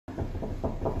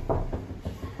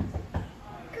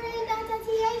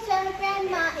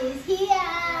is here.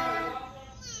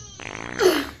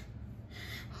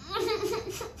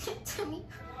 Tommy.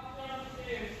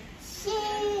 She's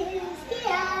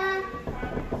here.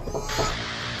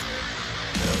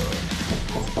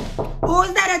 Who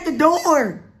is that at the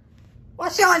door? Why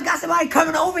she always got somebody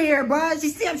coming over here, bro? She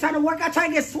see I'm trying to work out, trying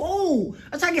to get swole.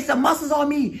 I'm trying to get some muscles on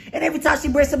me. And every time she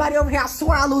brings somebody over here, I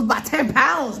swear I lose about 10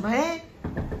 pounds, man.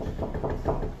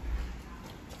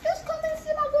 Just come and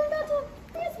see my granddaughter.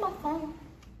 Here's my phone.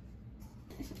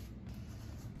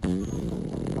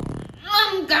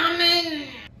 I'm coming.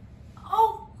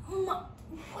 Oh my,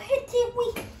 where did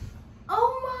we?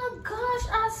 Oh my gosh,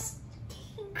 I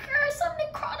stink. Girl, something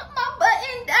crawled up my butt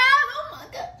and down. Oh my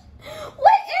gosh.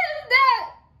 What is that?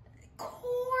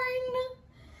 Corn.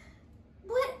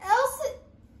 What else is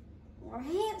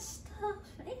red stuff?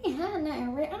 They ain't had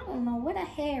nothing red. I don't know what I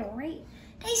had red.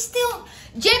 They still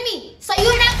Jimmie, so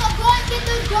you're not gonna go and get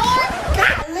the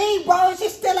door? Golly, bro,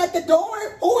 she's still at the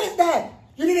door? Who is that?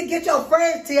 You need to get your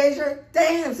friends, Tiaja.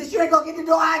 Damn, since you ain't gonna get the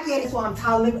door, I get it. That's why I'm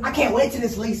tired of I can't wait till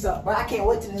this lease up, bro. I can't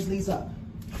wait till this lease up.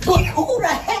 But who the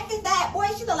heck is that? Boy,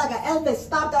 she look like an elephant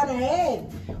stomped on her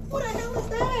head. Who the hell is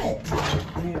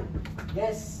that? Ma'am.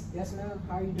 Yes, ma'am.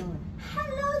 How are you doing?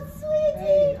 Hello, sweetie.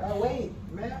 Hey, wait,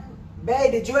 ma'am.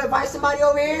 Babe, did you invite somebody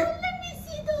over here? Let me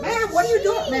see those Ma'am, what are you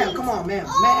doing? Ma'am, come on, ma'am.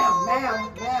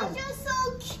 Oh, ma'am. You're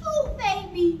so cute,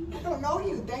 baby. I don't know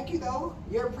you. Thank you, though.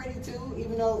 You're pretty, too,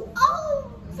 even though...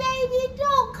 Oh, baby,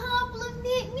 don't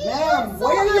compliment me. Ma'am, So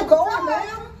where are you going, adorable.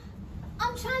 ma'am?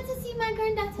 I'm trying to see my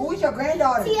granddaughter. Who is your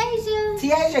granddaughter? Tiaja.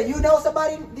 Tiaja, you know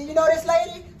somebody? Do you know this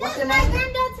lady? What's That's your my name?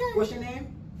 granddaughter. What's your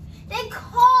name? They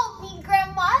call me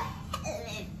Grandma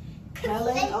Helen. 'Cause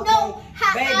Helen? they Okay. know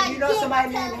how Babe, I do you know get somebody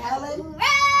to named Helen?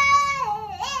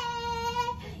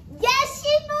 Yes,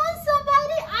 she knows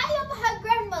somebody. I am her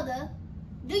grandmother.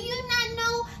 Do you not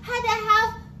know how to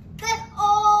have that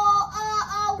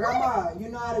Grandma, you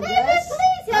know how to Baby, dress?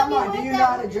 please help Grandma, me with do you that. know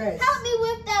how to dress? Help me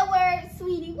with that word,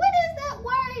 sweetie. What is that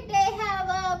word they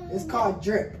have? It's called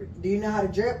drip. Do you know how to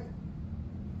drip?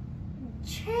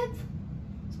 Drip.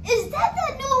 Is that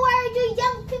the new word you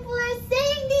young people are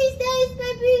saying these days,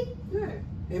 baby?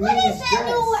 Yeah. It What means is that dress.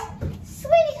 new word?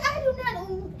 Sweetie, I do not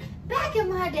know. Back in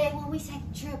my day when we said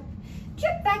drip,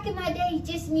 drip back in my day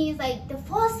just means like the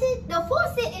faucet. The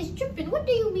faucet is dripping. What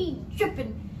do you mean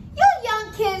dripping? You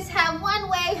young kids have one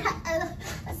way,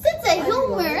 a sense of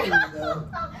humor.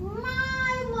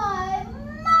 my,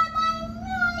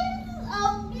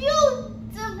 a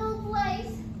beautiful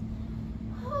place.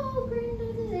 Oh,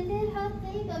 granddaughter did her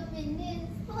thing up in this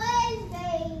place,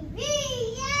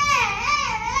 baby. Yeah.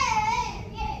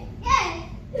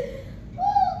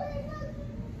 Oh, granddaughter.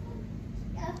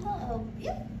 Got her a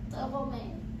beautiful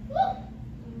man.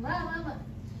 My.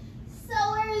 So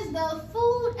where's the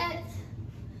food at?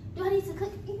 Do I need to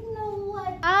cook? You know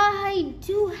what? I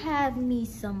do have me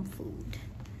some food.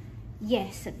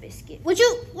 Yes, a biscuit. Would you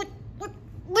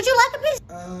like a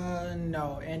biscuit?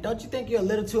 No. And don't you think you're a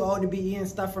little too old to be eating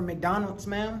stuff from McDonald's,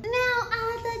 ma'am? Now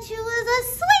I thought you was a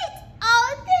sweet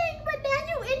old thing, but now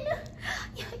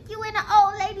you in the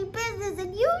old lady business,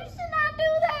 and you should not do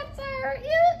that, sir.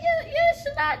 You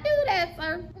should not do that,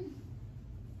 sir.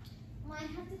 Might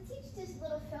have to teach this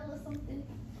little fella something.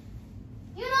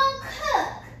 You don't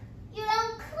cook. You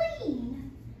don't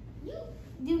clean. You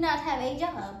do not have a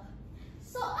job.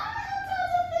 So I have to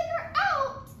figure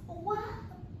out why.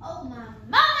 Oh my.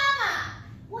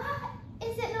 Why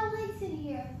is it no lights in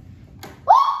here?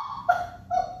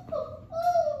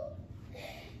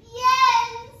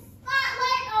 Yes,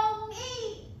 spotlight on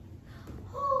me.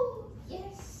 Oh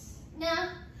yes. Now,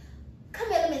 come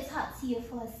here. Let me talk to you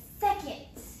for a second.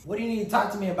 What do you need to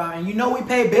talk to me about? And you know we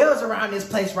pay bills around this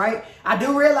place, right? I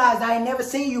do realize I ain't never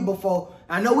seen you before.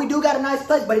 I know we do got a nice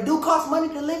place, but it do cost money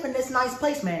to live in this nice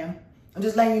place, ma'am. I'm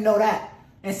just letting you know that.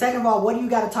 And second of all, what do you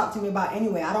got to talk to me about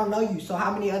anyway? I don't know you, so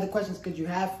how many other questions could you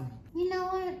have for me? You know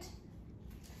what?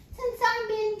 Since I'm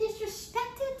being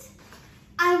disrespected,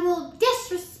 I will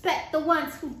disrespect the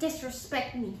ones who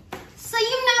disrespect me. So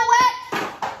you know what?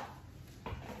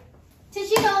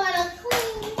 Since you know how to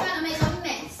clean, you're gonna make a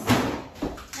mess.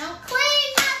 Now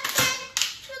clean nothing.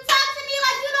 You talk to me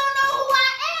like you don't know who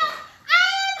I am. I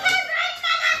am her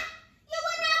grandmother. You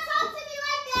will not talk to me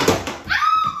like that.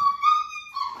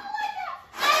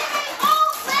 I am an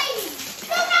old lady.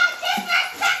 Do not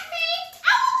disrespect me.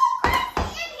 I will go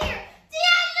crazy in here.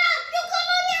 Tiaja, you come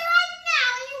over here right now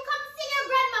and you come see your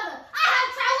grandmother. I have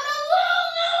traveled a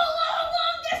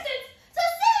long distance to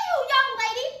see you, young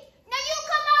lady. Now you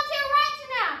come out here right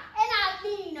now.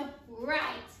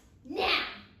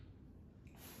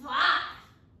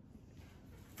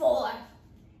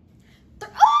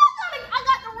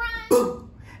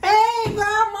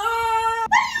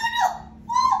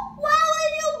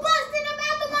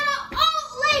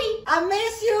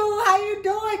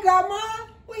 Grandma?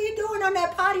 What are you doing on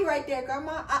that potty right there,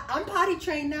 Grandma? I'm potty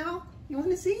trained now. You want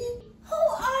to see it? Who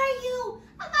are you?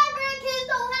 My grandkids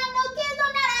don't have no kids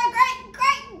on that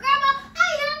great-grandma.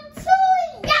 I am too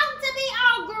young to be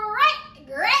a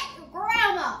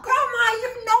great-grandma. Grandma, you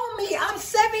know me. I'm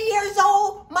 7 years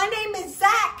old. My name is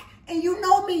Zach, and you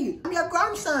know me. I'm your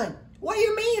grandson. What do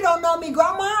you mean you don't know me,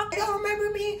 Grandma? You don't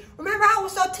remember me? Remember I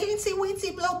was so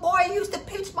teensy-weensy little boy? I used to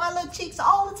pinch my little cheeks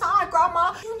all the time,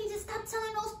 Grandma. You need to stop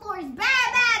telling those stories. Bad.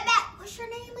 What's your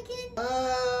name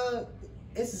again?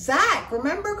 It's Zach.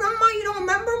 Remember, Grandma? You don't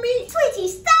remember me? Sweetie,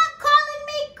 stop calling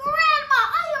me grandma.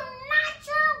 I am not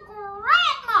your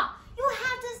grandma. You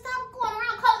have to stop going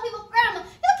around calling people grandma.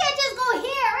 You can't just go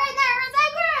here right there and say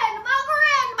grandma.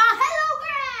 Hello,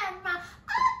 grandma.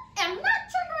 I am not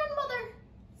your grandmother.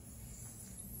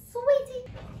 Sweetie.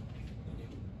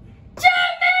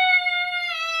 Jimmie!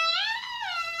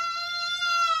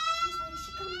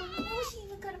 She come by. Why would she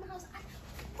even go to my house?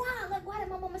 Why did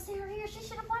my mama send her here? She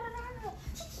should have wanted her.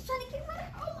 She's trying to get rid of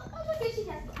her. Oh my God, look at she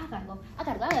has. I gotta go. I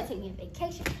gotta take me a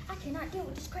vacation. I cannot deal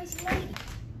with this crazy lady.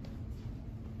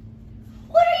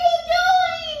 What are you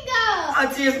doing?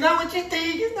 Auntie, it's not what you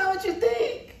think. It's not what you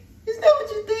think. It's not what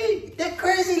you think. That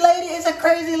crazy lady is a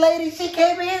crazy lady. She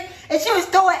came in and she was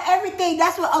throwing everything.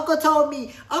 That's what Uncle told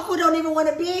me. Uncle don't even want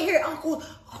to be in here. Uncle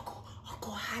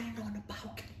hiding on the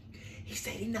balcony. He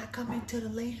said he not coming till the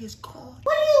lady is gone.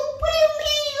 What do you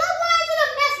mean? Look, why is it a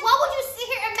mess? Why would you sit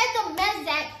here and make a mess,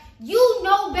 Zach? You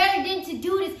know better than to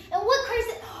do this. And what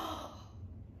crazy?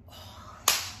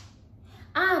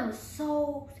 I'm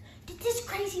so. Did this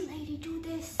crazy lady do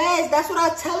this? Yes, that's what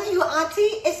I'm telling you, Auntie.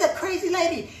 It's a crazy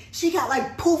lady. She got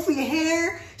like poofy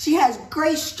hair. She has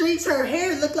gray streaks. Her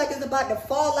hair looked like it's about to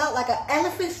fall out, like an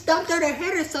elephant stumped her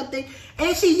head or something.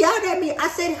 And she yelled at me. I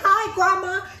said, "Hi,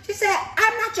 Grandma." She said,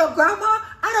 "I'm not your grandma.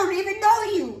 I don't even know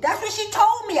you." That's what she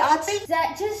told me, Auntie.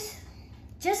 Zach,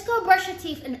 just go brush your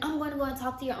teeth, and I'm going to go and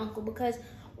talk to your uncle because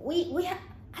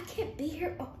I can't be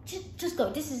here. Oh, just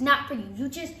go. This is not for you. You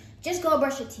just go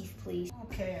brush your teeth, please.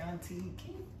 Okay, Auntie.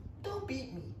 Don't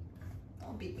beat me.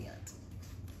 Don't beat me, Auntie.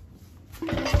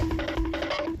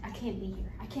 I can't be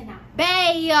here. I cannot.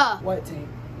 Bae! What, Tink?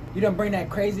 You done bring that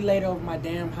crazy lady over my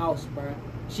damn house, bro.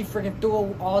 She freaking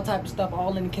threw all type of stuff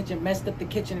all in the kitchen, messed up the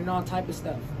kitchen and all type of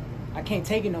stuff. I can't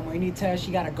take it no more. You need to tell her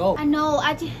she gotta go. I know.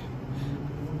 I just.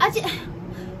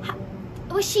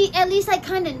 Was she at least like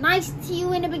kind of nice to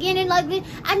you in the beginning? Like,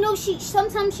 I know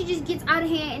sometimes she just gets out of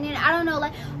hand, and then I don't know.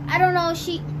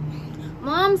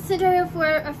 Mom sent her here for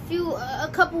a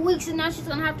couple weeks, and now she's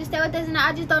gonna have to stay with us, and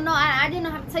I just don't know. I didn't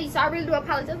know how to tell you, so I really do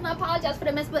apologize. I apologize for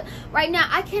the mess, but right now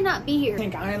I cannot be here.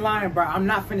 Tink, I ain't lying, bro. I'm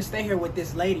not finna stay here with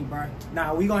this lady, bro.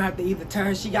 Nah, we gonna have to either tell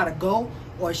her she gotta go,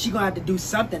 or she gonna have to do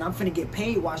something. I'm finna get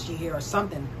paid while she here or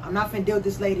something. I'm not finna deal with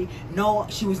this lady. No,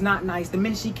 she was not nice. The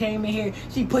minute she came in here,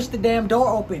 she pushed the damn door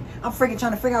open. I'm freaking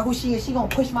trying to figure out who she is. She gonna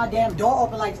push my damn door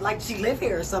open like she live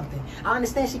here or something. I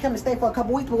understand she come to stay for a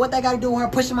couple weeks, but what that gotta do with her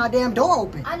pushing my damn door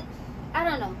open? I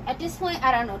don't know. At this point,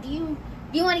 I don't know. Do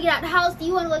you want to get out the house? Do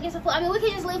you want to go get some food? I mean, we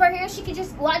could just leave her here. She could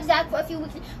just watch Zach for a few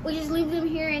weeks. We just leave them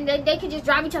here, and they could just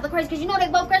drive each other crazy. Because you know they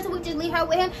both crazy, so we just leave her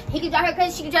with him. He could drive her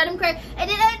crazy. She could drive him crazy. And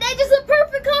then they just a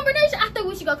perfect combination. I think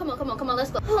we should go. Come on.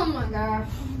 Let's go. Oh, my God.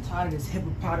 I'm tired of this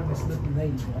hippopotamus looking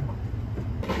lady, bro.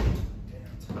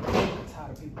 I'm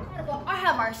tired of people. I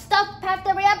have our stuff packed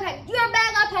every. I packed your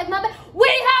bag. I packed my bag. We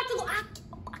have to go.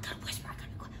 I gotta whisper. I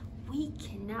gotta go. We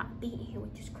cannot be in here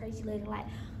with this crazy lady. Like,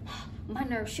 my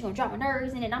nerves, she gonna drop my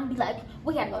nerves, and then I'm gonna be like,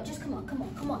 we gotta go. Just come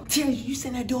on. Terry, you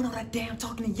sitting there doing all that damn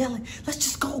talking and yelling. Let's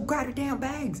just go grab the damn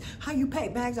bags. How you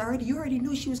pack bags already? You already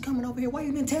knew she was coming over here. Why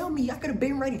you didn't tell me? I could have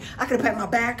been ready. I could have packed my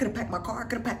bag. I could have packed my car. I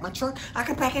could have packed my truck. I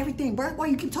could pack everything, bro. Why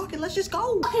you keep talking? Let's just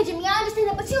go. Okay, Jimmie, I understand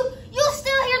that, but you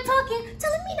still here talking,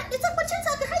 telling me not to talk, but you're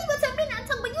talking. How you gonna tell me not to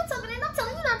talk, but you talking, and I'm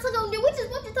telling you not to talk? We just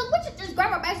want to talk. We should just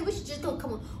grab our bags and we should just go.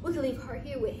 Come on, we can leave her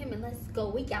here with him and let's go.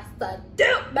 We got to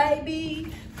do,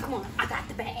 baby. Come on, I got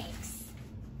the bags.